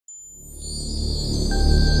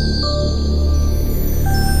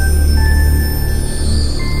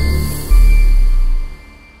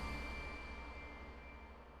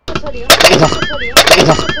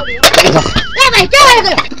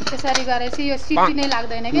त्यसरी गरेपछि यो सिटी नै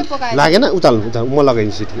लाग्दैन के पकाए लागेन उचाल्नु उचाल्नु म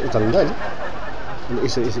लगाइदिन्छु सिटी उचाल्नु त अहिले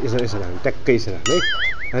यसो यसो यसो यसो राख्नु ट्याक्कै यसो राख्नु है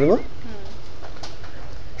हाल्नुभयो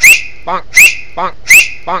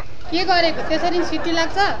के गरेको त्यसरी सिटी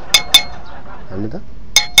लाग्छ हाल्नु त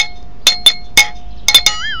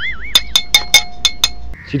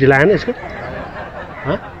सिटी लागेन यसको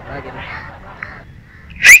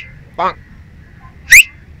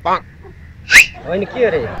होइन के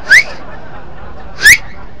अरे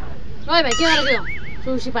भाइ के गरेको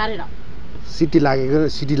चौसी पारेर सिटी लागेको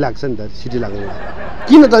सिटी लाग्छ नि त सिटी लाग्दैन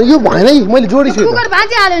किन त यो भएन है मैले जोडिसकेँ कुकर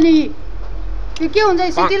भाँची हाल्यो नि यो के हुन्छ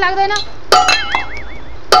सिटी लाग्दैन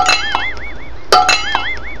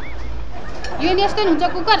यो नि यस्तै हुन्छ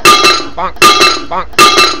कुकर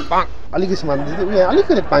अलिकति समान दिदी यहाँ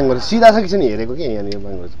अलिकति पाङ गर्छ सिधा छ कि छैन हेरेको के यहाँनिर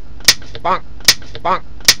पाङ गर्छ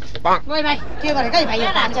भाइ के गरेको है भाइ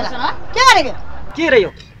के गरेको के रे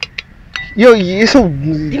यो यसो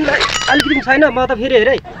तिमीलाई अलिकति छैन म त फेरि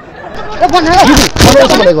हेरे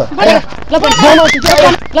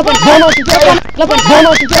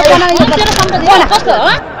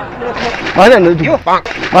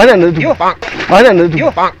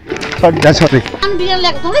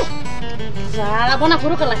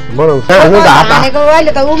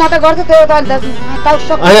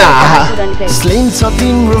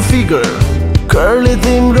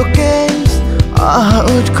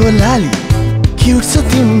क्यूट छ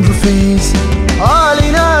तिम्रो फेस अलि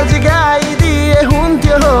नजिकाइदिए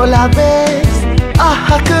हुन्थ्यो होला बेस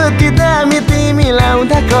आहा कति दामी तिमी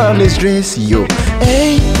लाउँदा कलेज ड्रेस यो ए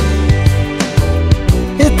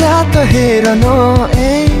यता त हेर न ए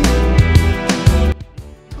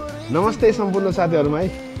नमस्ते सम्पूर्ण साथीहरुमा है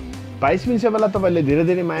 22 मिनट बेला तपाईले धेरै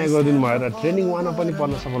धेरै माया गरिदिनु भएर ट्रेनिङ 1 मा पनि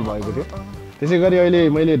पर्न सफल भएको थियो त्यसैगरी अहिले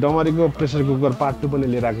मैले डमरीको प्रेसर कुकर पार्ट 2 पनि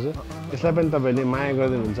लिएर आएको छु यसलाई पनि तपाईले माया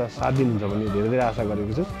गरिदिनुहुन्छ साथ दिनुहुन्छ भन्ने धेरै धेरै आशा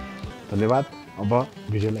गरेको छु धन्यवाद अब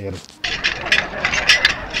भिडियोलाई हेरौँ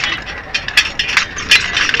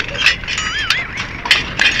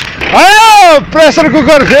आयो प्रेसर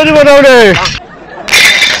कुकर फेरि बनाउने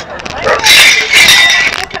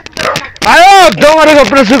आयो डमरीको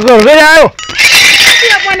प्रेसर कुकर फेरि आयो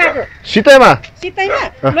सितैमा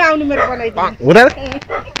ल आउनु मेरो बनाइदिनु हुँदैन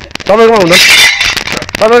तपाईकोमा हुँदैन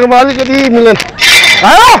तपाईकोमा अलिकति मिल्दैन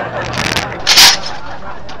आयो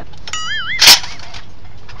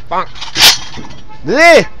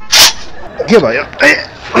दिदी के भयो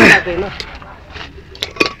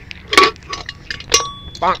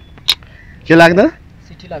के लाग्दैन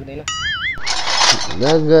सिटी लाग्दैन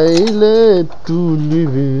लगाइले तुली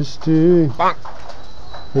बिस्ते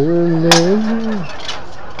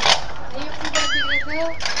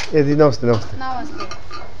ए दिदी नमस्ते नमस्ते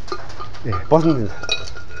ए बस्नु दिनु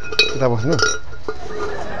यता बस्नु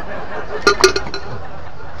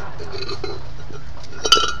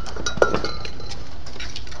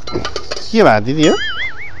के भयो दिदी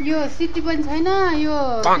यो सिटी पनि छैन यो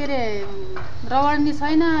के अरे रवानी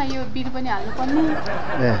छैन यो बिर पनि हाल्नु पर्ने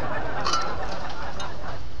ए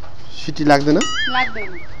सिटी लाग्दैन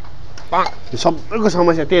सबैको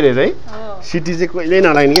समस्या त्यही रहेछ है सिटी चाहिँ कहिल्यै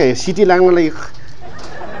नलाग्ने क्या सिटी लाग्नलाई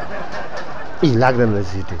लाग्दैन रहेछ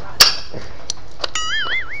सिटी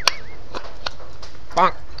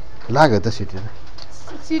लाग्यो त सिटी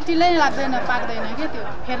सिटीलाई लाग्दैन पाक्दैन के त्यो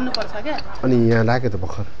फेर्नु पर्छ क्या अनि यहाँ लाग्यो त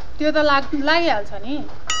भर्खर त्यो त लागिहाल्छ नि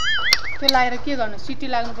त्यो लागेर के गर्नु सिटी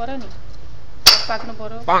लाग्नु पर्यो नि पाक्नु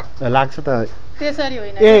पर्यो लाग्छ त त्यसरी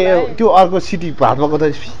होइन ए त्यो अर्को सिटी भात भएको त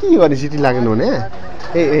के गर्ने सिटी लागेन भने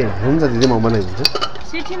ए हुन्छ दिदी म बनाइदिन्छु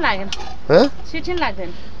सिटी लागेन सिटी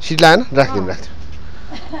लाग्दैन सिटी लागेन राखिदिनु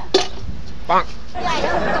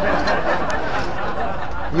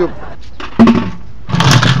यो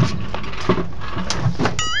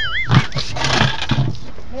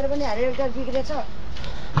मेरो पनि रेलटर बिग्रेछ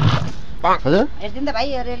हजुर हेर्दिन त भाइ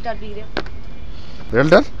रेलटर बिग्र्यो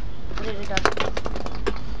रेलटर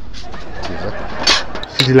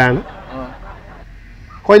सिटी लानु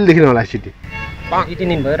कहिलेदेखि होला सिटी 2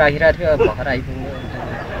 दिन भयो राखिरहेको थियो भर्खर आइपुग्यो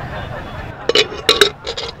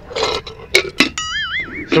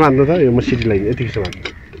समात्नु त यो म सिटी लगाइदिनु यतिकै समात्नु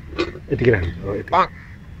यतिकै राख्नु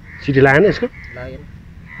सिटी लागेन यसको लागेन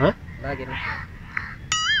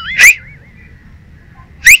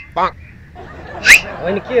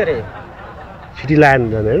होइन के अरे सिटी लागेन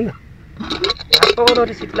होइन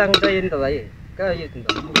पकाउनु सिटी लाग्नु चाहियो नि त भाइ कहाँ यो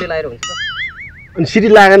मुखले लगाएर हुन्छ त अनि सिटी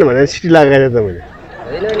लागेन भने सिटी लगाएर त मैले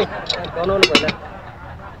होइन नि बनाउनु पहिला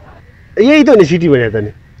यही त हो नि सिटी भने त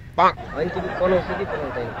नि होइन तिमी बनाउँछु कि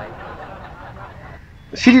बनाउँदैन भाइ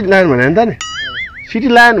सिटी लागेन भने त नि सिटी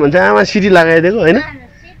लागेन भने चाहिँ आमा सिटी लगाइदिएको होइन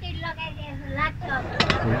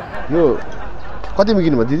यो कतिमा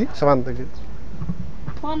किन्नुभयो दिदी सामान त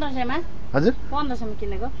 1500 मा हजुर 1500 मा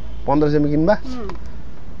किनेको 1500 मा किन्बा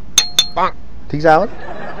ठिक छ आवाज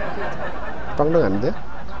टङ टङ हान्नु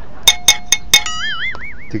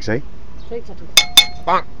ठिक छ है ठिक छ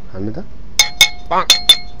हान्नु त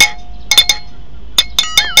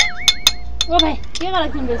ओ भाइ के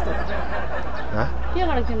गरेको तिमीले यस्तो हा के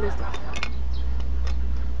गरेको तिमीले यस्तो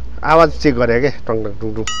आवाज चेक गरे के टङ टङ टुङ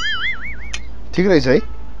टुङ ठिक रहेछ है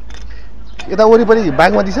यता वरिपरि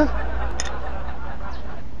बागमती छ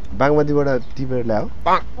बागमतीबाट टिपेर ल्याऊ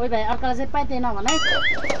ओइ भाइ अर्काले चाहिँ पाइदैन भन है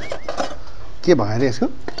के भयो अरे यसको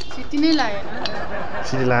सिटी नै लागेन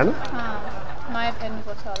सिटी लागेन नयाँ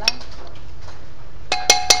फेर्नुपर्छ होला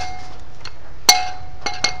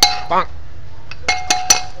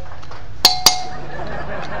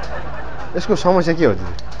यसको समस्या के हो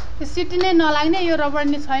दिदी यो सिटी नै नलाग्ने यो रबर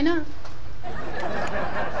नि छैन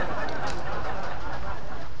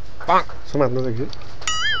समात्नु त के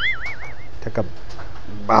ठ्याक्क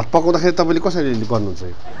भात पकाउँदाखेरि तपाईँले कसरी गर्नुहुन्छ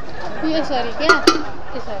यसरी क्या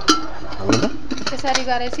यसरी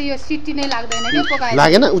गरेपछि यो सिटी नै लाग्दैन के पकाए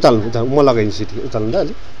लागेन उचाल्नु म लगाइदिन्छु सिटी उचाल्नु त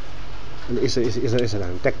अलि अनि यसो यसो यसो यसो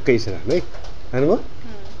राख्नु ट्याक्कै यसो राख्नु है राख्नुभयो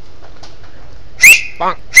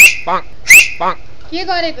के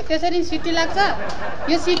गरेको त्यसरी सिटी लाग्छ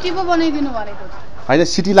यो सिटी पो बनाइदिनु भनेको होइन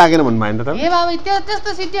सिटी लागेन भन्नु भएन त ए बाबु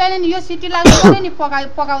त्यस्तो सिटी होइन नि यो सिटी लाग्नु पर्यो नि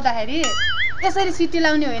पकाउँदाखेरि यसरी सिटी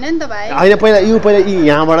लाउने होइन नि त भाइ होइन पहिला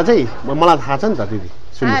यहाँबाट चाहिँ मलाई थाहा छ नि त दिदी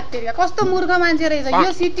कस्तो मूर्ख मान्छे रहेछ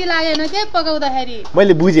यो सिटी लागेन के पकाउँदाखेरि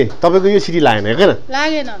मैले बुझेँ तपाईँको यो सिटी लागेन होइन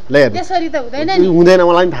लागेन त्यसरी त हुँदैन नि हुँदैन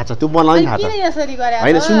मलाई पनि थाहा छ त्यो मलाई पनि थाहा छ किन यसरी गरे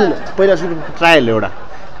होइन सुन्नु न पहिला सुरु ट्रायल एउटा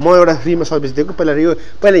म एउटा फ्रीमा सर्भिस दिएको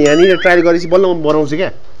पहिला यहाँनिर ट्रायल गरेपछि बल्ल म बनाउँछु क्या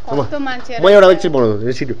कस्तो मान्छे म एउटा चाहिँ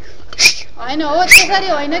बनाउँछु सिटी होइन हो त्यसरी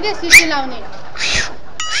होइन के सिटी लाउने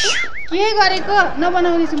के गरेको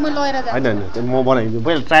नबनाउने म लगेर जान्छु होइन म बनाइदिन्छु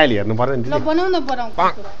पहिला ट्रायल हेर्नु पर्यो नि ल बनाऊ न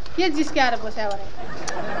के जिस्काएर बस्या गरे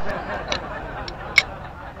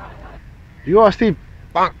यो अस्ति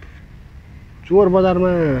चोर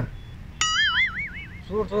बजारमा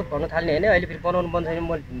चोर भन्नु थाल्ने होइन अहिले फेरि बनाउनु बन्द छैन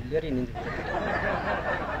म लिएर हिँड्छु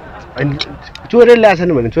चोरेर ल्याएको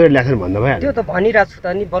छैन भने चोरेर ल्याएको छैन भन्दा भइहाल्यो त्यो त भनिरहेको छु त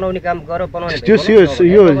नि बनाउने काम गर बनाउने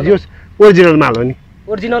यो ओरिजिनल माल हो नि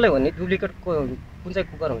ओरिजिनलै हो नि डुप्लिकेट कुन चाहिँ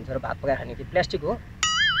कुकर हुन्छ र भात पकाएर खाने कि प्लास्टिक हो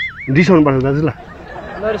रिसाउनु पर्छ दाजु ल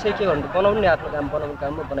नरिसाइ के गर्नु बनाउनु नि आफ्नो काम बनाउने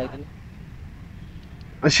काम म बनाइदिनु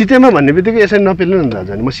सितेमा भन्ने बित्तिकै यसरी नपेल्नु नि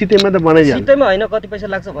दाजु म सितेमा त बनाइदिन्छु सितेमा होइन कति पैसा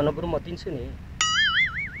लाग्छ भन्नु बरु म दिन्छु नि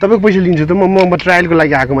तपाईँको पैसा लिन्छु त म ट्रायलको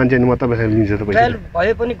लागि आएको मान्छे अनि म तपाईँसँग लिन्छु त पैसा ट्रायल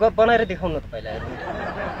भए पनि बनाएर देखाउनु त पहिला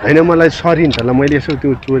होइन मलाई सरी नि त ल मैले यसो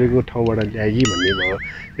त्यो चोरेको ठाउँबाट ल्याएँ कि भन्ने भयो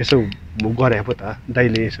यसो गरे पो त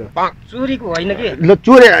दाइले यसो चोरीको होइन कि ल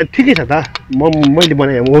चोरे ठिकै छ त मैले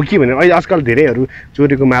बनाएँ हो कि भनेर अहिले आजकल धेरैहरू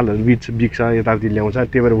चोरेको मालहरू बिक्छ यताउति ल्याउँछ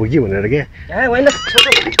त्यही भएर हो कि भनेर क्या होइन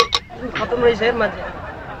खतम रहेछ हेर मान्छे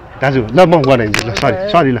दाजु ल म बनाइदिन्छु ल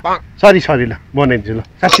सरी ल सरी ल बनाइदिन्छु ल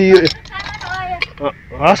साँच्ची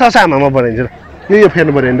हस् आमा म बनाइदिन्छु ल यो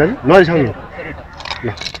फेर्नु पऱ्यो नि दाजु नरिसाउनु ल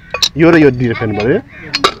यो र यो दिएर फेर्नु पऱ्यो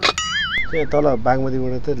ए तल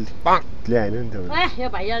बागमतीबाट त ल्याएन नि त्यो यो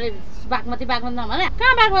भाइले बागमती नभने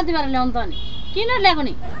कहाँ बागमतीबाट ल्याउनु त नि किन ल्याएको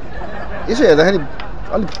नि यसो हेर्दाखेरि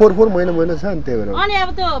अलिक फोहोर मैला छ नि त्यही भएर अनि अब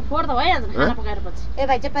त्यो फोहोर त भइहाल्छ खाना पकाएर पछि ए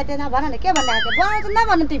भाइ चाहिँ पाइदैन भन न के भन्नु बनाउँछ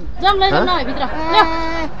नभन्नु तिमी जम लैजाऊ न भित्र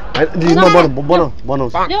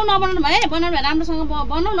बनाउँछ ल्याउ नबनाउनु भए बनाउनु भए राम्रोसँग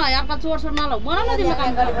बनाउ न अर्का चोर नलौ बनाउन तिम्रो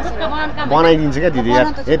काम बनाइदिन्छ क्या दिदी यार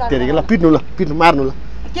यत्तिकै ल पिट्नु मार्नु ल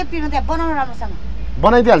के पिट्नु त्यहाँ बनाउनु राम्रोसँग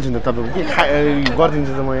बनाइदिइहाल्छु नि तपाईँको के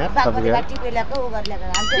गरिदिन्छु त म यार तपाईँको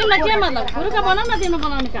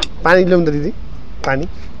पानी ल्याउनु त दिदी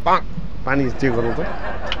पानी चेक गरौँ त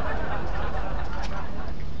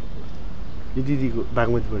यो दिदीको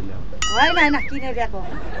बागमतीबाट ल्याऊ होइन किनेर ल्याएको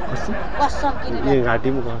कसम किनेर ल्याएको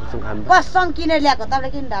घाँटीमा कसम खानु कसम किनेर ल्याएको तपाईँले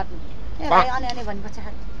किन ढाट्नु ए भाइ अनि भनेपछि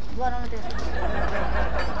बनाउनु त्यो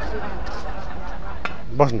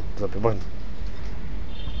बस्नु तपाईँ बस्नु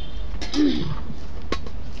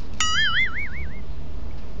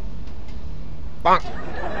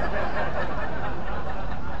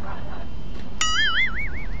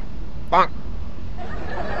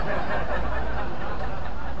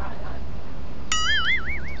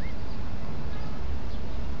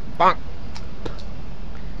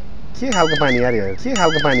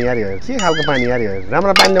के खालको पानी यार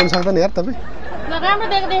राम्रो पानी ल्याउनु सक्दैन यार तपाईँ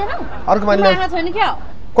अर्को पानी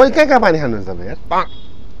कोही कहाँ पानी खानुहुन्छ तपाईँ यार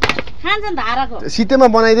सितेमा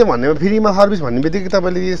बनाइदियो भन्नेमा फ्रीमा सर्भिस भन्ने बित्तिकै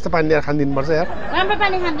तपाईँले यस्तो पानी ल्याएर खानिदिनुपर्छ यार राम्रो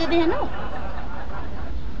पानी खाँदै देखेन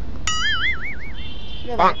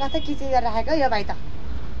कता किचि गरेर राखेको यो भाइ त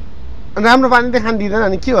राम्रो पानी त खान दिँदैन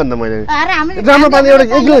अनि के भन्दा मैले अरे हामीले राम्रो पानी एउटा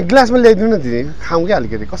एक गिलासमा ल्याइदिनु न दिदी खाउँ कि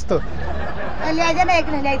अलिकति कस्तो ल्याइदे न एक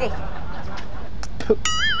गिलास ल्याइदे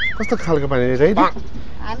कस्तो खालको पानी रहेछ है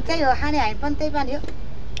हामी त्यही हो खाने हामी पनि त्यही पानी हो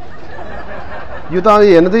यो त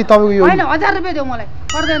हेर्नु त तपाईँको यो होइन 1000 रुपैयाँ देऊ मलाई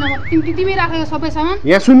पर्दैन तिमी राख यो सबै सामान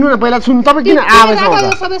यहाँ सुन्नु न पहिला सुन्नु तपाईँ किन आवेशमा यो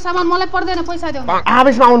आउँछ सबै सामान मलाई पर्दैन पैसा देऊ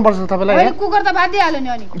आवेशमा आउनुपर्छ तपाईँलाई होइन कुकर त बाध्य नि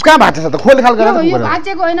अनि कहाँ भाँच्छ त खोलखाल गरेर यो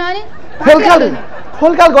भाँचेको होइन अनि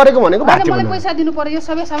खोलखाल गरेको भनेको भाँच्यो मलाई पैसा दिनु पर्यो यो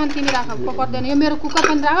सबै सामान किनी राख पर्दैन यो मेरो कुकर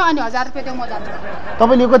पनि राख अनि 1000 रुपैयाँ देऊ म जान्छु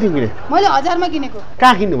तपाईँले कति किने मैले 1000 मा किनेको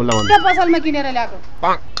कहाँ किन्नु होला भन्नु त्यो पसलमा किनेर ल्याएको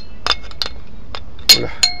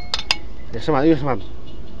यसमा यसमा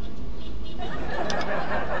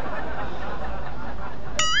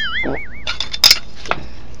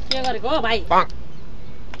के गरेको हो भाइ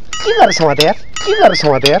के गरेर समाते यार के गरेर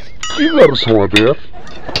समाते यार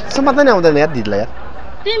समात्न नै आउँदैन यार दिदीलाई यार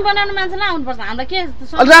तिमी बनाउनु मान्छेलाई आउनुपर्छ हाम्रो के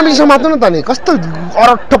अलि राम्ररी समात्नु न त नि कस्तो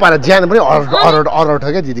अरट्ठो पारेर ज्यान पनि अरट्ठो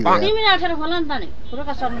क्या दिदीको तिमी अठेर खोला नि त नि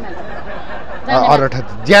पुरोका सर्ने मान्छे अरट्ठो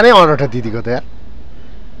ज्यानै अरट्ठो दिदीको त यार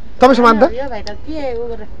तपाईँ समात्दा यो भाइ त के उ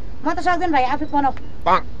गरेर म त सक्दैन भाइ आफै बनाऊ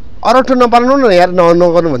अरट्ठो नपार्नु न यार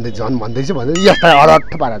नगर्नु भन्दै झन् भन्दैछु भने यस्ता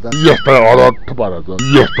अरट्ठो पारेर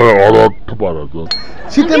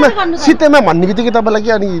सितेमा भन्ने बित्तिकै तपाईँलाई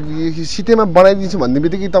के अनि सितेमा बनाइदिन्छु भन्ने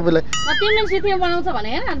बित्तिकै तपाईँलाई तिमीले सितेमा बनाउँछ भने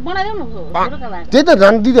हेर बनाइदेऊ न पुरोका भाइ त्यही त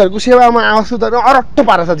झन् दिदीहरूको सेवामा आउँछु त अरट्ठो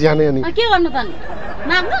पारेछ ज्यानै अनि के गर्नु त नि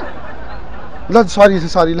नाप्नु ल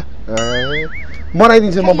सरी ल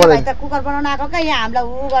बनाइदिन्छु म बनाइदिन्छु कुकर बनाउन आएको क्या यहाँ हामीलाई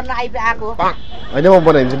उ गर्न आएको होइन म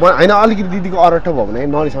बनाइदिन्छु होइन अलिकति दिदीको अरट्ठो भयो भने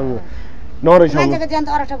नरिसाउनु मान्छेको ज्यान त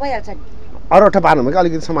अरट्ठो भइहाल्छ नि अरट्ठो पार्नु भने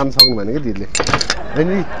अलिकति सामान सक्नु भने क्या दिदीले होइन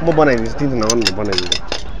नि म बनाइदिन्छु तिन नगर्नु बनाइदिन्छु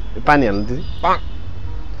पानी हाल्नु दिदी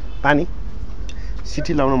पानी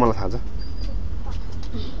सिटी लाउनु मलाई थाहा छ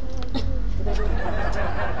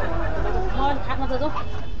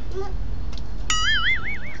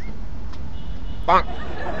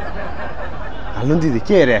हाल्नु दिदी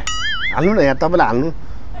के अरे हाल्नु न यार तपाईँलाई हाल्नु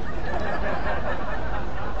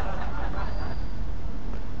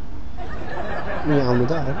यहाँ आउनु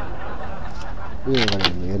त अगाडि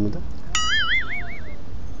हेर्नु त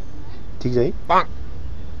ठिक छ है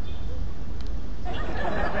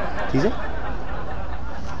ठिक छ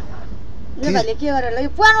के गरेर यो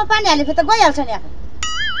पुवालमा पानी हालेको त गइहाल्छ नि आफू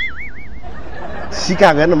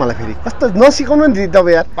सिकाएको हेर्नु मलाई फेरि कस्तो नसिकाउनु नि दिदी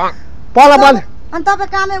तपाईँ यार पला अनि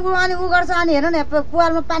तपाईँ कामै अनि उ गर्छ अनि हेर्नु न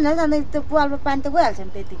पुवालमा पानी हाल्छ अनि त्यो पुवालमा पानी त गइहाल्छ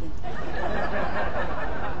नि त्यतिकै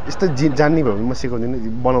यस्तो जान्ने भयो भने म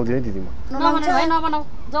सिकाउँदिनँ बनाउँदिनँ दिदी म नबनाऊ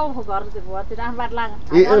जाऊ घरतिर आफूबाट लाग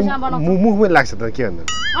मुखमै लाग्छ त के भन्दा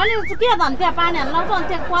अनि के भन्छ त्यहाँ पानी हाल्नु लाउँछ अनि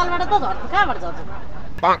त्यहाँ पुवालबाट त झर्छ कहाँबाट झर्छ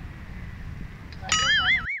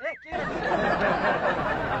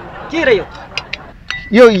के रे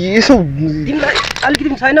यो यसो तिमीलाई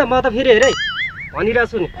अलिकति छैन म त फेरि हेर है भनिरहेको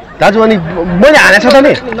छु नि दाजु अनि मैले हानेको छ त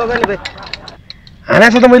नि नगर्ने भाइ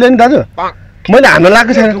हानेको छ त मैले नि दाजु मैले हान्न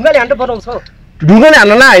लगाएको छैन ढुङ्गाले हान्नु बनाउँछ ढुङ्गाले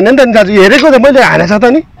हान्न होइन नि त नि दाजु हेरेको त मैले हानेको छ त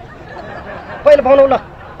नि पहिला बनाउ ल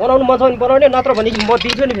बनाउनु मन छ भने बनाउने नत्र भने म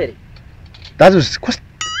दिन्छु नि फेरि दाजु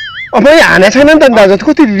कस्तो मैले हानेको छैन नि त नि दाजु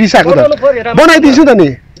कति रिसाएको त बनाइदिन्छु त नि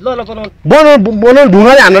ल बनाउनु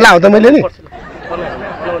ढुङ्गाले हान्न लाग्यो त मैले नि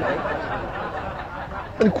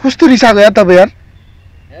अनि कस्तो रिसाएको यार तपाईँ यार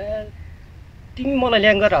तिमी मलाई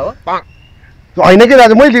ल्याङ्गर हो होइन कि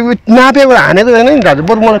दाजु मैले नापेको हानेको छैन नि दाजु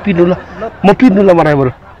बरु मलाई पिट्नु ल म पिट्नु ल मलाई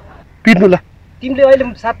बरु पिट्नु ल तिमीले अहिले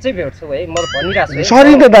साँच्चै भेट्छौ है म भनिरहेको छु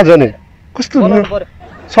सरी नि त दाजु नि कस्तो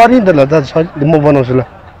सरी नि त ल दाजु सरी म बनाउँछु ल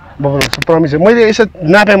म बनाउँछु प्रमिस मैले यसो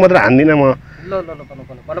नापे मात्र हान्दिनँ म ल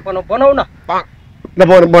बनाउ न ल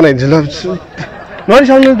बनाइदिन्छु ल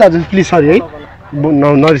नरिसाउनु नि दाजु प्लिज सरी है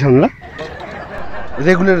नरिसाउनु ल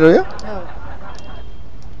रेगुलर रह्यो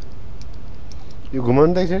यो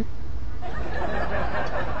घुमाउनु त यसरी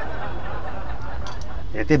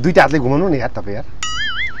त्यो दुईटा हातले घुमाउनु नि यार तपाईँ यार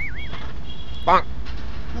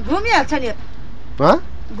घुमिहाल्छ नि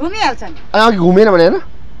घुमिहाल्छ नि अघि घुमेन भने होइन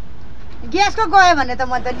ग्यासको गयो भने त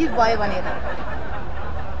म त लिक भयो भने त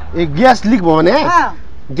ए ग्यास लिक भयो भने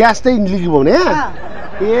ग्यास चाहिँ लिक भयो भने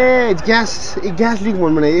ए ग्यास लिक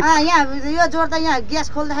भयो भने यहाँ यो जोड्दा यहाँ ग्यास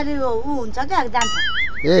खोल्दाखेरि ऊ हुन्छ क्या जान्छ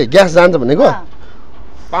ए ग्यास जान्छ भनेको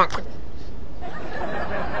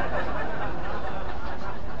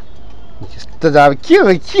यस्तो जाब के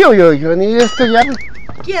हो यो अनि यस्तो यार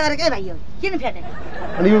के गरेकै भाइ यो किन फेटे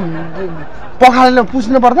अनि यो पखालेर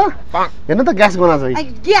पुस्नु पर्दा हेर्नु त ग्यास गनाछ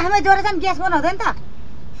ग्यासमै जोडेछ नि ग्यास गनाउँदैन त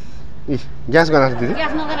ग्यास गनाछ दिदी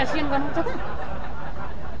ग्यास नगरेर सिन गर्नुहुन्छ त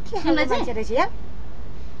के खालको मान्छे रहेछ यार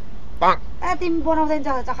तिमी बनाउँदैन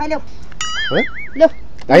खै ल्याउ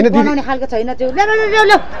हैन दिदी बनाउने खालको छैन त्यो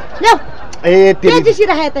ल्याउ ए के दिसी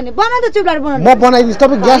राखे त नि बनाउँदा चुपलार बनाउनु म बनाइदिन्छु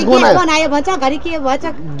तपाईँ ग्यास गनायो बनायो भन्छ घरि के भन्छ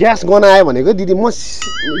ग्यास गनायो भनेको दिदी म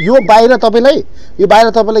यो बाहिर तपाईँलाई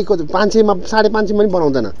 500 मा 550 मा पनि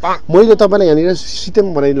बनाउँदैन मैले तपाईँलाई यहाँनिर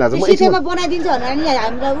सितेमा बनाइदिनु लाग्छ म सितेमा बनाइदिन्छ भनेर नि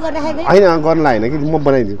हामीलाई उ गरेर राखेको हैन गर्नला हैन कि म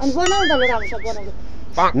बनाइदिन्छु अनि बनाउ त ल राम्रो बनाउ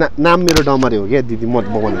नाम मेरो डमरे हो क्या दिदी म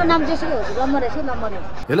बनाउँछु नाम जेसुकै हो डमरे छ डमरे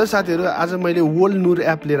हेलो साथीहरु आज मैले वर्ल्ड नुर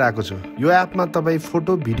एप लिएर आएको छु यो एपमा तपाईँ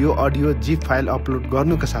photo video audio zip file upload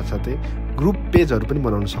गर्नुका साथसाथै ग्रुप पेजहरु पनि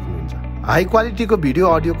बनाउन सक्नुहुन्छ हाई क्वालिटीको भिडियो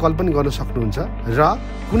अडियो कल पनि गर्न सक्नुहुन्छ र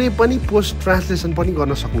कुनै पनि पोस्ट ट्रान्सलेसन पनि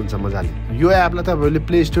गर्न सक्नुहुन्छ मजाले यो एपलाई तपाईहरुले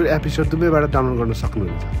play store app store दुवैबाट download गर्न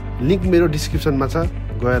सक्नुहुन्छ लिंक मेरो डिस्क्रिप्सनमा छ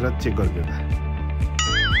गएर चेक गर्नुला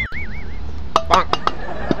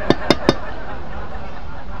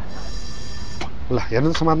ल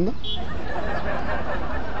हेर्नु समात्नु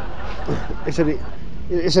यसरी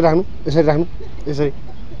राख्नु यसरी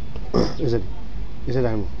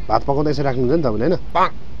राख्नु भात पकाउँदा यसरी राख्नु हुन्छ नि तपाईले हैन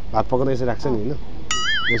भात पकाउँदा यसरी राख्छ नि हैन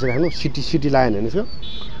यसरी राख्नु सिटी लाएन हैन यसको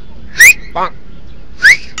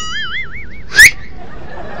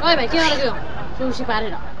ओइ भाइ के गर्यो सुसी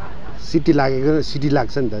पारेर सिटी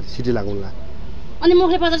लाग्छ नि त सिटी लाग्नुला अनि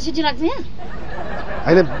मुखले पदर सिटी लाग्छ यहाँ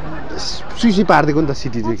हैन सुसी पार्दिएको नि त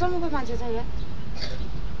सिटी चाहिँ चम्मको मान्छे छ यहाँ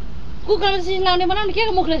कुकरमा सिटी लाउने बनाउनु के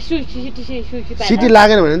मुखले सुसी पारेर सिटी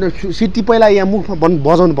लागेन भने सिटी पहिला यहाँ मुखमा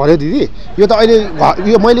बजाउनु पर्यो दिदी यो त अहिले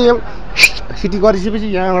यो मैले सिटी गरिसकेपछि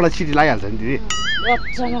यहाँबाट सिटी लागिहाल्छ नि दिदी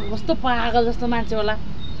बच्चामा कस्तो पागल जस्तो मान्छे होला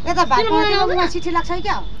यता भातमा सिटी लाग्छ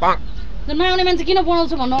क्या नआउने मान्छे किन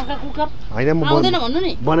बनाउँछ भन्नु अर्का कुकर हैन म आउँदैन भन्नु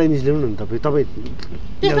नि बनाइदिन्छु ल्याउनु नि तपाईँ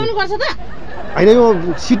त्यस्तो पनि गर्छ त हैन यो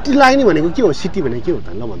सिटी लाग्ने भनेको के हो सिटी भनेको के हो त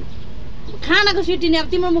ल भन्नु खानाको सिटी नि अब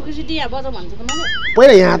तिम्रो मुखको सिटी यहाँ बजाउ भन्छ त मैले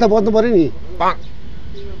पहिला यहाँ त बज्नु पर्यो नि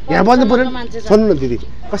यहाँ बज्नु पर्यो सुन्नु न दिदी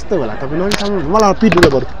कस्तो होला तपाईँ नरिसाउनु मलाई पिट्नु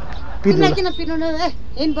बरु पिट्नु किन पिट्नु न ए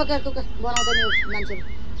हिन बकेर बनाउँदैन मान्छेले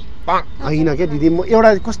हैन के दिदी म एउटा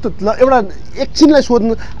कस्तो एउटा एकछिनलाई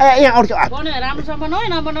सोध्नु यहाँ अड्क्यो बनाउ राम्रोसँग बनाउ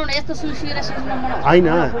नबनाउनु यस्तो सुसी र सिटी नबनाउ हैन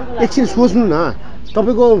एकछिन सोच्नु न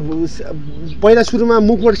तपाईको पहिला सुरुमा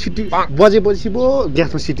मुखबाट सिटी बजेपछि पो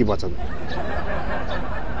ग्यासमा सिटी बज्छ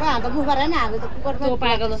त मुखबाट हैन हामी त कुकरमा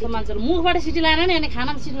पागल जस्तो मान्छे मुखबाट सिटी लाएन नि अनि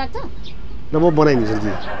खानामा सिटी लाग्छ ल म बनाइदिन्छु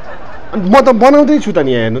दिदी अनि म त बनाउँदै छु त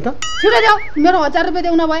नि यहाँ हेर्नु त छिटो देऊ मेरो 1000 रुपैयाँ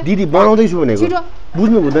देऊ न भए दिदी बनाउँदै छु भनेको छिटो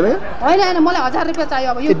बुझ्नु हुँदैन हैन मलाई 1000 रुपैयाँ चाहियो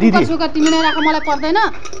अब यो कुकर सुकर तिमी नै राख मलाई पर्दैन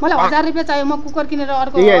मलाई 1000 रुपैयाँ चाहियो म कुकर किनेर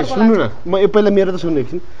अर्को ए सुन्नु न म पहिला मेरो त सुन्नु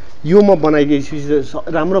एकछिन यो म बनाइदिन्छु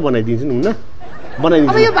राम्रो बनाइदिन्छु नि हुन्न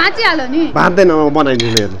बनाइदिन्छु अब यो भाँचिहाल्यो नि भाँच्दैन म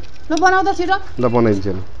बनाइदिन्छु हेर्नु ल बनाउ त छिटो ल बनाइदिन्छु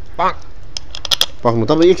हेर्नु पक्नु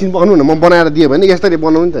तपाईँ एकछिन पक्नु न म बनाएर दिएँ भने यस्तरी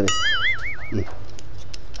बनाउनु नि त नि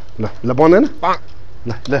ल बनाएन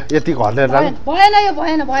ल यति घरले भएन यो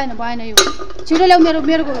भएन यो छिटो ल्याउ मेरो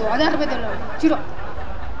 1000 रुपैयाँ देऊ छिटो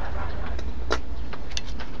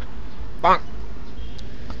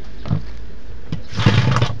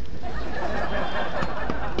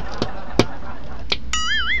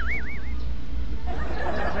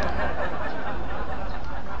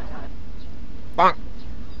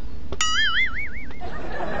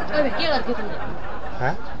के गर्दै तिमीले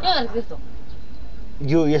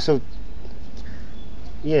यो यसो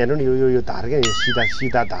यहाँ हेर्नु नि यो धार क्या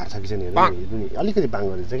सिधा धार छ कि छैन हेर्नु नि अलिकति बाङ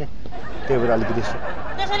गरेको छ क्या त्यही भएर अलिकति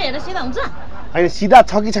त्यसरी हेरेर सिधा हुन्छ हैन सिधा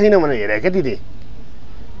छ कि छैन भनेर हेरेँ क्या दिदी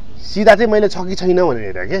सिधा चाहिँ मैले छ कि छैन भनेर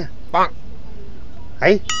हेरेँ क्या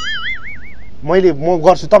है म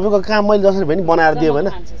गर्छु तपाईँको काम मैले जसरी पनि बनाएर दिएँ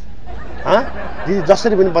भने दिदी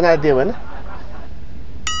जसरी पनि बनाएर दिएँ भने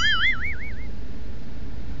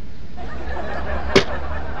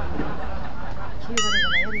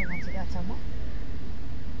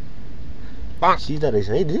सिधा रहेछ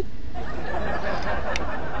है दिदी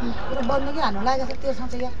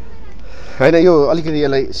होइन यो अलिकति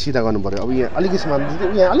यसलाई सिधा गर्नु पर्यो अब यहाँ अलिकति सामान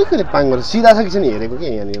दिदी यहाँ अलिकति पाङ गरेर सिधा छ कि छैन हेरेको क्या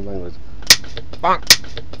यहाँनिर पाङ गर्छ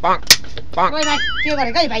के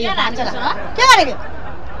गरेको है भाइ के गरेको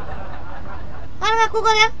अर्का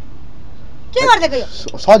कुकर के गर्दैको यो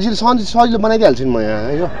सजिलो बनाइदिइहाल्छु नि म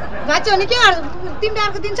यहाँ यो भाँच्यो भने के गर्छ तिमीले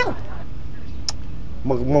अर्को दिन्छौ म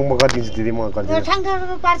गरिदिन्छु दिदी म गरिदिन्छु ठाङ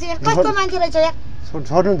पार्छ यार कस्तो मान्छे रहेछ यार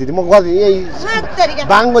छोड्नु दिदी म गरिदिन्छु यही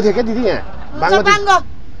बाङ्गो थियो क्या दिदी यहाँ बाङ्गो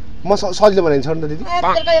म सजिलो बनाइदिन्छु छोड्नु दिदी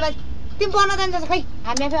तिमी बनाउन जान्छ खै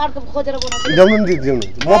हामी आफै अर्को खोजेर बनाउँछौँ ल्याउनु नि दिदी ल्याउनु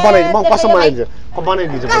म कसम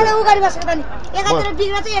बनाइदिन्छु उ गरी बसेको त नि एकातिर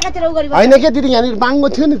बिग्रा चाहिँ एकातिर उ गरी बसेको होइन क्या दिदी यहाँनिर बाङ्गो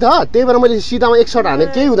थियो नि त त्यही भएर मैले सिधामा एक सर्ट हाने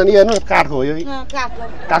केही हुँदैन हेर्नु काठको हो यो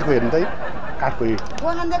काठको हेर्नु त काठको यो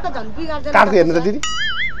काठको हेर्नु त दिदी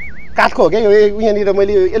काठको हो क्या यो यहाँनिर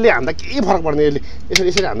मैले यसले हान्दा केही फरक पर्दैन यसले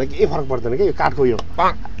यसरी हान्दा केही फरक पर्दैन क्या यो काठको यो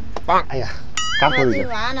आया काठको रहेछ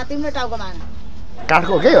हान तिम्रो टाउकोमा हान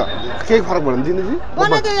काठको के हो केही फरक पर्दैन दिनु जी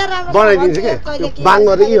बनाइदियो यार राम्रो बनाइदिन्छु के बाङ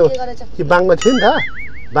गरेर यो बाङमा थियो नि त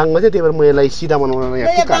बाङमा चाहिँ त्यही भएर म यसलाई सिधा बनाउन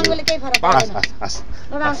यहाँ यो बाङले केही फरक पर्दैन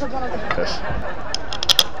राम्रो बनाउँदै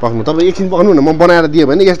पक्नु तपाईँ एकछिन पक्नु न म बनाएर दिएँ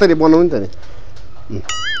भने यसरी बनाउनु नि त नि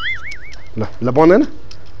ल ल बनाएन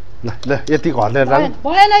ल ल यति घरले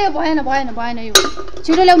भएन यो भएन यो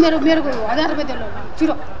छिटो ल्याऊ मेरो 1000 रुपैयाँ दे ल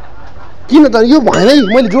छिटो किन त यो भएन है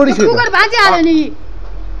मैले जोडिसकेँ कुकर भाँची हाल्यो नि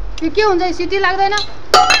यो के हुन्छ सिटी लाग्दैन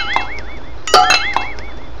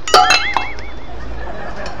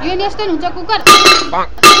यो यस्तै हुन्छ कुकर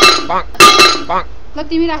ल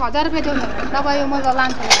तिमीलाई 1000 रुपैयाँ देऊ नभए यो मैले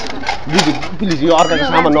लान्छु दिदी प्लिज यो अर्काको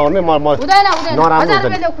सामान नगर्ने म हुँदैन नराम्रो 1000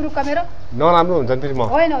 रुपैयाँ देऊ खुरुक्का मेरो नराम्रो हुन्छ नि फेरि म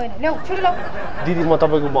होइन ल्याऊ छिटो ल्याऊ दिदी म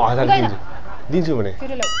तपाईँको 1000 दिन्छु भने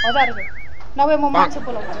छिटो ल्याऊ 1000 रुपैयाँ नभए म मान्छे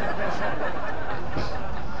बोलाउँछु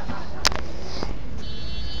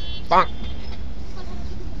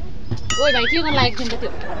ओइ भाइ के गर्न लागेको थियो त्यो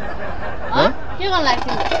के गर्न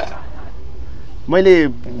लागेको थियो मैले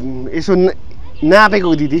यसो नापेको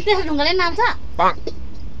दिदी त्यसो ढुङ्गाले नाप्छ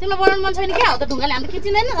तिमीलाई बनाउनु मन छैन के हो त ढुङ्गाले हाम्रो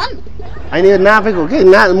खिचिँदैन झन् होइन यो नापेको के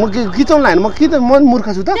म खिचाउनु लागेन म मूर्ख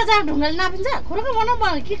छु त त्यो चाहिँ ढुङ्गाले नापिन्छ खुरुक्क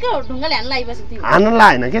बनाउनु के हो ढुङ्गाले हान्न लागिपछि तिमी हान्न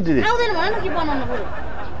लागेन के दिदी आउँदैन भन न के बनाउनु पर्यो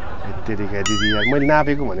त्यतिकै दिदी यार मैले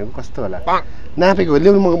नापेको भनेको कस्तो होला नापेको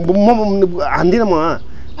ल्याउनु म हान्दिनँ म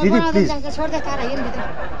दिदी प्लिज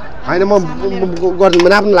होइन म गर्छु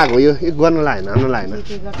नाप्नु लाग्यो यो गर्न लागेन हान्न लागेन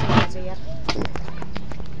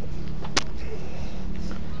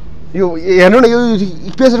यो हेर्नु न यो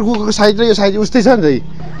प्रेसर कुकरको साइज र यो साइज उस्तै छ नि त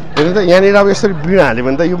हेर्नु त यहाँनिर अब यसरी बिँड हाल्यो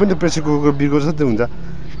भने त यो पनि त प्रेसर कुकरको बिँडको जस्तै हुन्छ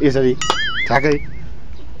यसरी ठ्याक्कै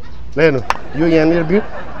ल हेर्नु यो यहाँनिर बिँड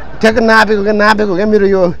ठ्याक्कै नापेको क्या मेरो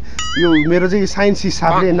यो मेरो चाहिँ साइन्स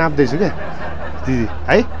हिसाबले नाप्दैछु क्या दिदी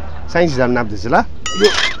है साइन्स हिसाबले नाप्दैछु ल यो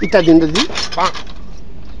इटा दिनु त दिदी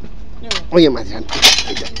यो माथि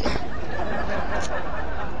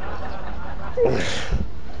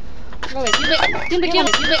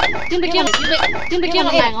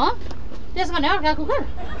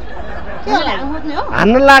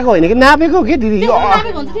हान्न लागेको होइन कि नापेको के दिदी यो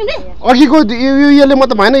अघिको यसले म त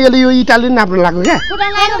भएन यसले यो इटाले नाप्नु लाग्यो क्या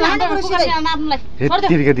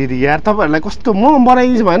दिदी यार तपाईँहरूलाई कस्तो म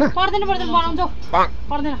बनाइदिन्छु भएन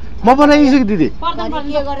म बनाइदिन्छु कि दिदी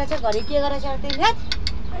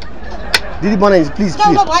दिदी बनाइदिन्छु प्लिज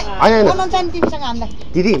होइन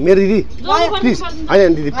दिदी मेरो दिदी प्लिज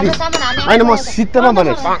होइन दिदी प्लिज होइन म सित्तैमा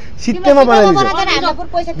बनाइदिन्छु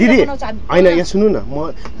दिदी होइन यहाँ सुन्नु न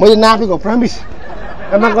मैले नापेको प्रमिस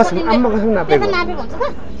आमा कसम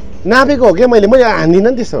नापेको हो क्या मैले हान्दिनँ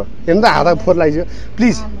नि त्यस्तो हेर्नु त हात फोहोर लाग्यो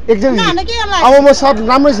प्लिज एकचोटि अब म सब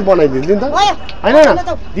राम्रैसित बनाइदिन्छु नि त होइन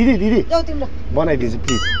दिदी बनाइदिन्छु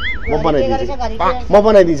प्लिज म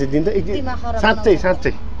बनाइदिन्छु दिनु त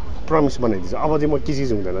साँच्चै प्रमिस बनाइदिन्छु अब चाहिँ म के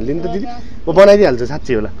चिज हुँदैन लिनु त दिदी म बनाइदिइहाल्छु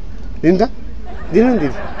साँच्चै होला लिनु त दिनु नि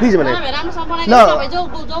दिदी प्लिज बनाइ ल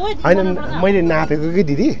होइन मैले नापेको कि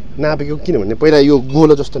दिदी नापेको किनभने पहिला यो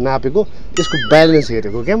गोलो जस्तो नापेको त्यसको ब्यालेन्स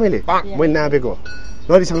हेरेको क्या मैले नापेको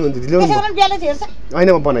नरिसाउनु दिदी ल्याउनु होइन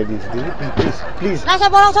म बनाइदिन्छु दिदी प्लिज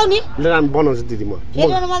ल बनाउँछु दिदी म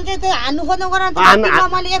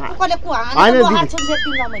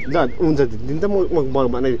हुन्छ दिदी त म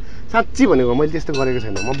बनाइदिन्छु साँच्ची भनेको मैले त्यस्तो गरेको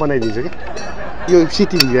छैन म बनाइदिन्छु क्या यो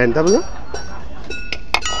सिटी भिजायो नि तपाईँको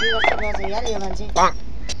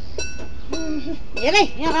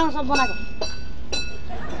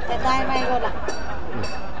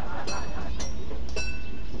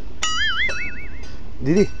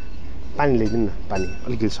दिदी पानी ल्याइदिनु न पानी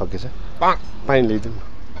अलिकति सकेछ पानी ल्याइदिनु न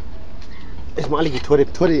यसमा अलिकति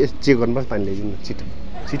थोरै चेक गर्नुपर्छ पानी ल्याइदिनु न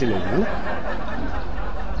छिटो ल्याइदिनु ल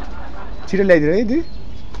छिटो ल्याइदिनु है दिदी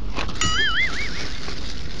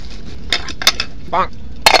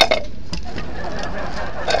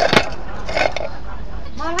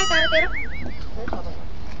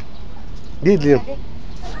दिदी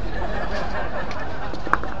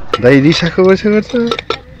दाइ रिसाको गर्छ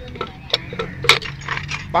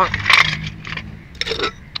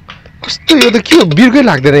कस्तो यो त के हो बिर्कै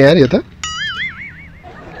लाग्दैन यार यो त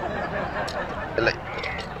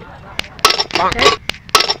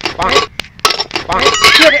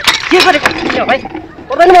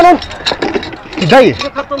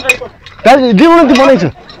दाजु दिउन त बनाइछु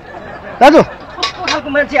दाजु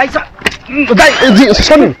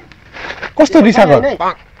कस्तो रिसाको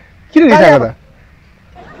किन रिसाको त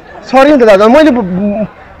सरी नि त दाजु मैले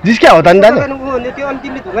जिस्क्या हो त नि दाजु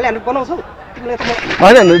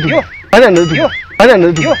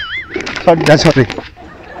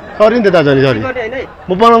सरी नि त दाजु नि सरी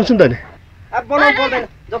म बनाउँछु नि त नि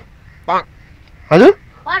हजुर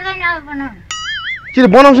के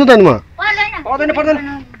बनाउँछु त नि म पर्दैन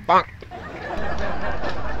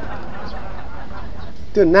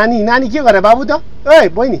त्यो नानी के गरे बाबु त ए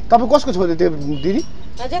बहिनी तपाईँ कसको छोरो त्यो दिदी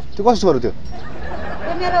हजुर त्यो कसको छोरो त्यो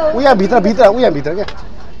त्यो मेरो उहाँ भित्र क्या यो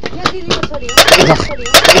दिदीको छोरी हो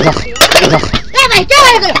ए भाइ के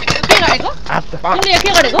गरेको तिमीले के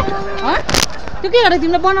गरेको त्यो के गरेको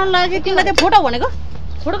तिमीले बनाउन लाग्यो तिमीले त्यो फोटो भनेको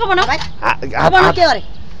फोटोको बनाऊ बनाऊ के गरे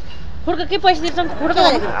फोटोको के पैसा दिन्छौ फोटोको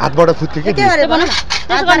गरेको हातबाट फुत्के के गरे बनाऊ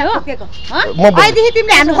त्यसो गर्ने हो आइदेखि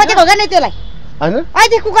तिमीले हान्नु खोजेको हो क्या नि त्यसलाई हैन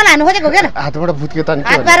आइदेखि कुकुरलाई हान्नु खोजेको हो क्या हातबाट फुत्के त नि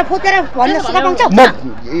हातबाट फुतेर भन्ने सुका पाउँछौ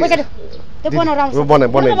पैसा दे त्यो बनाउ राम्रो बनाइ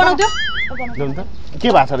बनाउँथ्यो ल्याउनु त के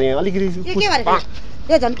भएको छ र यहाँ अलिकति के गरेको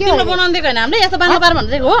त्यो झन् के तिमीले बनाउनु दिएको हैन हामीले यस्तो बाँड्नु पार भनेर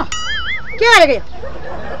दिएको हो के गरेको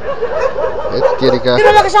तेरिका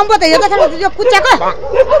तिम्रो लोक सम्पत्ति हेर्दा छ यो कुच्चाको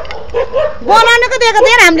बनाउनुको दिएको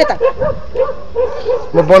थिएन हामीले त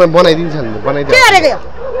म बनाइदिन्छ नि बनाइदिन्छ के गरेको यो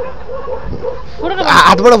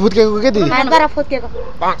हातबाट फुत्केको के दिदी हातबाट फुत्केको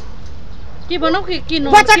के बनाऊ के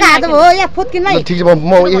बच्चाको हात हो या फुत्किनै ठिक छ म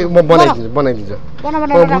बनाइदिन्छु बना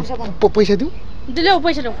राम्रोसँग बना पैसा दिउ दिलेऊ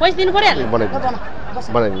पैसा ल्याऊ पैसा दिनु पर्यो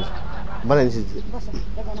बनाइदिन्छु बस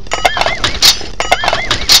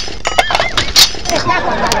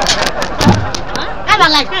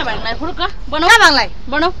भाङलाई फुडुक्क बनाऊ भाङलाई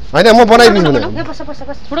बनाऊ हैन म बनाइदिन्छु नि बस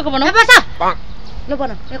फुडुक्क बनाऊ बस ल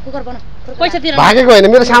बना एक कुकर बना पैसा तिर भागेको हैन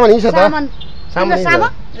मेरो सामान यही छ त सामान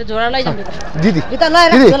यो झोला लैजाऊ दिदी भित्र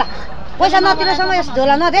लएर झोला पैसा नतिरेसम्म यस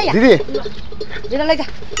झोला नदे या दिदी भित्र लैजा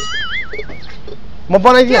म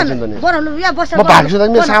बनाइदिन्छु नि बनाउनु यहाँ बस म भाग्छु त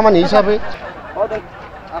मेरो सामान यही सबै पर्दैन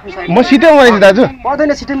आफै म सिधै बनाइदिन्छु दाजु पर्दैन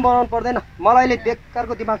सिटै बनाउनु पर्दैन मलाई अहिले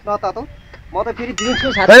बेकारको दिमाग नतातो म त फेरि दिन्छु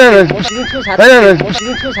हैन फेरि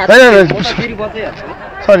बचाइहाल्छु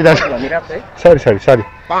सरी दाजु भनिरहेको सरी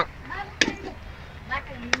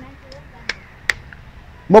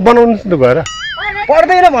म बनाउनु त गएर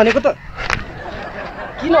पर्दैन भनेको त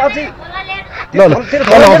किन अझै ल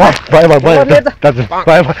भयो दाजु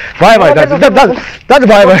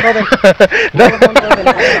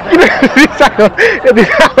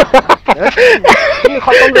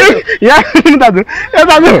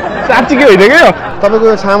दाजु साँच्चीकै होइन क्या तपाईँको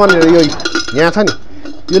यो सामानहरू यो यहाँ छ नि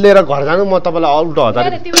यो लिएर घर जानु म तपाईँलाई उल्टो हजार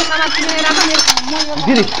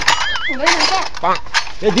दिदी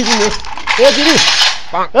ए दिदी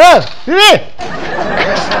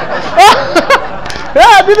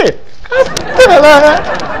दिदी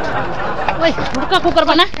ओइ फुडुक्क कुकर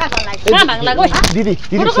बना कहाँ भाङला गयो दिदी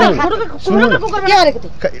कुकर के गरेको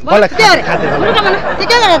थियो के गरे के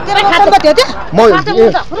गरे तेरो सम्पत्ति हो त्यो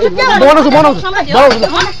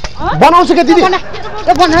बनाउँछु क्या दिदी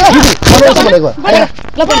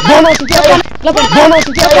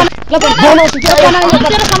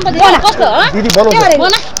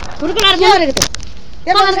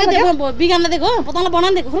बिगान दिएको पतला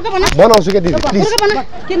बनाउनु दिएको फुर्का बना बनाउँछु क्या दिदी प्लिज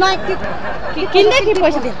कि नयाँ किन्दै कि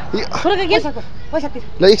पैसा दिएर फुर्का के पैसा तिर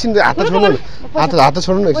ल एकछिन हात छोड्नु न हात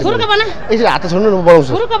छोड्नु न फुर्का बना एकछिन हात छोड्नु न म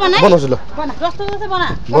बनाउँछु फुर्का बना बनाउँछु ल जस्तो जस्तो बना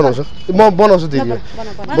बनाउँछु म बनाउँछु दिदी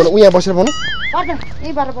यहाँ बसेर बनाऊ पर्दैन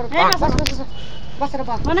यही बार बसेर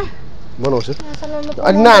बना बनाउँछु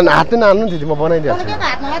अनि हातले नहाल्नु दिदी म बनाइदिइहाल्छु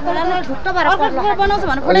बनाउँछु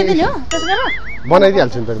भने पठाइदिने हो त्यसो गरेर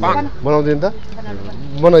बनाइदिइहाल्छु नि त बनाउँदैन त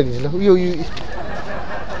बनाइदिन्छु ल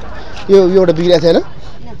यो एउटा बिग्रिएको थिएन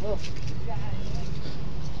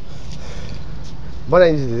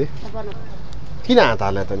बनाइदिन्छु दिदी किन हात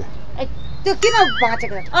हाल्यो त नि त्यो किन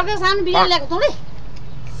भाँचेको अर्को सानो बिगान ल्याएको तँले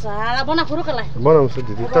साला बना फुरुकलाई बनाउँछु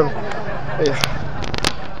दिदी तर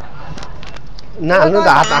नहाल्नु त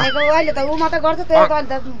हात अहिले त उ मात्रै गर्छ त्यो त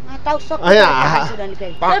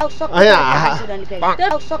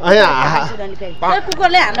अन्त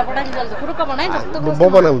कुकरले हान्न पठाइदिन्छ फुरुक्क बनाइ जस्तो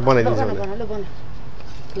बनाइदिन्छु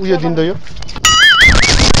उयो दिन्छ यो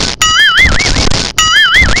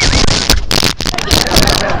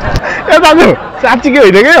ए दाजु साँच्चीकै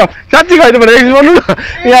होइन क्या यो साँच्चीकै होइन भने एकछिन भन्नु न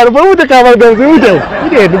यहाँहरू पनि उता काममा देउँछु उठ्यो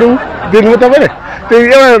हेर्नु त देख्नु तपाईँले त्यो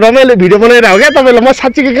एउटा रमाइलो भिडियो बनाएर हो क्या तपाईँलाई म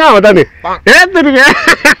साँच्चीकै कहाँ हो त नि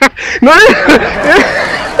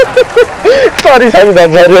सरी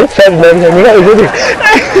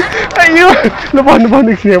यो ल भन्नु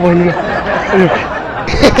भन्नु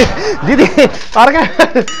दिदी अर्का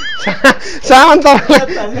सामान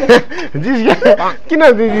तपाईँलाई किन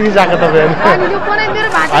दिदी जाएको तपाईँहरू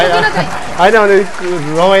होइन भने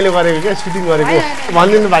रमाइलो गरेको क्या सुटिङ गरेको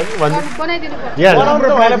भनिदिनु भाइ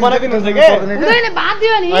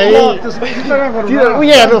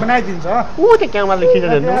ऊ त्यो क्यामेराले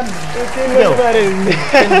खिचेर हेर्नु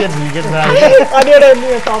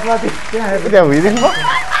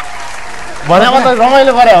भनेको त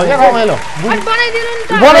रमाइलो गरे हो क्या रमाइलो बनाइदिनु नि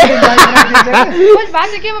त ओइ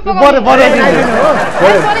भान्जे केमा पकाउने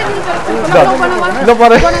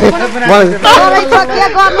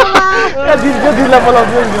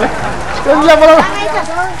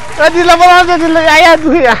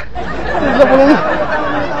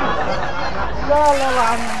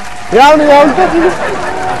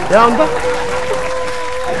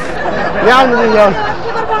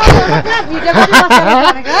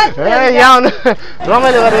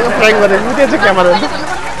रमाइलो गरेको प्रयोग गरेको उठेछ क्यामेरा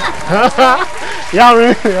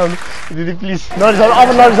दिदी प्लिज नरिसाउनु अब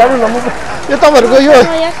नरिसाउनु न यो तपाईँहरूको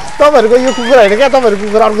यो कुकुर होइन क्या तपाईँहरूको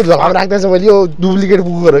कुकुर अर्को झगडा राख्दैछ मैले यो डुप्लिकेट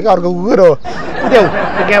कुकुर हो क्या अर्को कुकुर हो उठ्याउ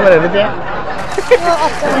त्यो क्यामेराहरू त्यहाँ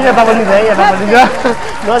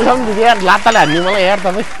नरिसाउनु दिदी यार लात्ताले हान्ने मलाई यार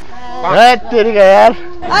तपाईँ तेरिका यार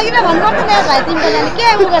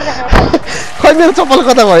खै मेरो चप्पल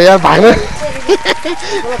कता भयो यार भाग्नु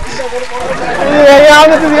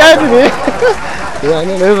आउनु दिदी आयो दिदी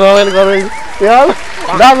रमाइलो गरौँ यार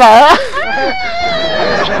दादा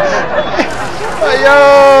अयो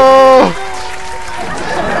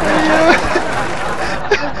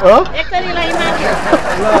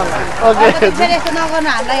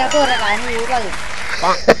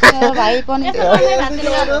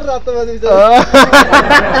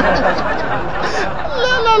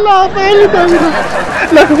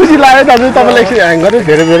खुसी लाग्यो दाजु तपाईँलाई एकछिन ह्याङ गरेँ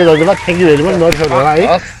धेरै धेरै धन्यवाद थ्याङ्क यू भेरी मच नरिसाउनु होला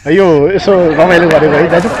है यो यसो रमाइलो गरेको है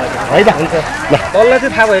दाजु है त हुन्छ ल तललाई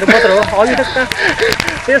चाहिँ थाहा भएर मात्र हो अघि त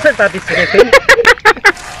त्यसै ताती छिरेको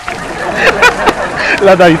ल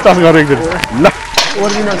दाजु टस गरेर एकदिन ल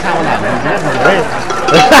ओरिजिनल सामान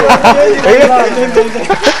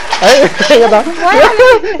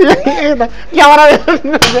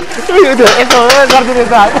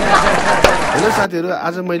हेलो साथीहरू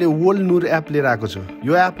आज मैले वर्ल्ड नुर एप लिएर आएको छु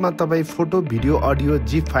यो एपमा तपाईँ photo video audio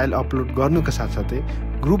zip file upload गर्नुको साथसाथै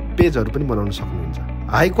ग्रुप पेजहरू पनि बनाउन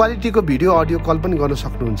सक्नुहुन्छ हाई क्वालिटीको भिडियो अडियो कल पनि गर्न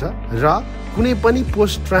सक्नुहुन्छ र कुनै पनि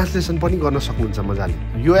पोस्ट ट्रान्सलेसन पनि गर्न सक्नुहुन्छ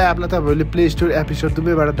मजाले यो एपलाई तपाईँहरूले play store app store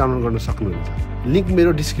दुवैबाट download गर्न सक्नुहुन्छ लिङ्क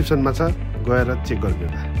मेरो डिस्क्रिप्सनमा छ गएर चेक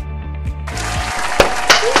गरिदिनु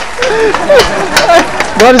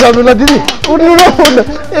नरिसाउनु ल दिदी उठ्नु न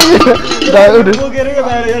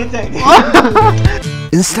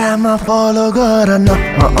इन्स्टामा फलो गर न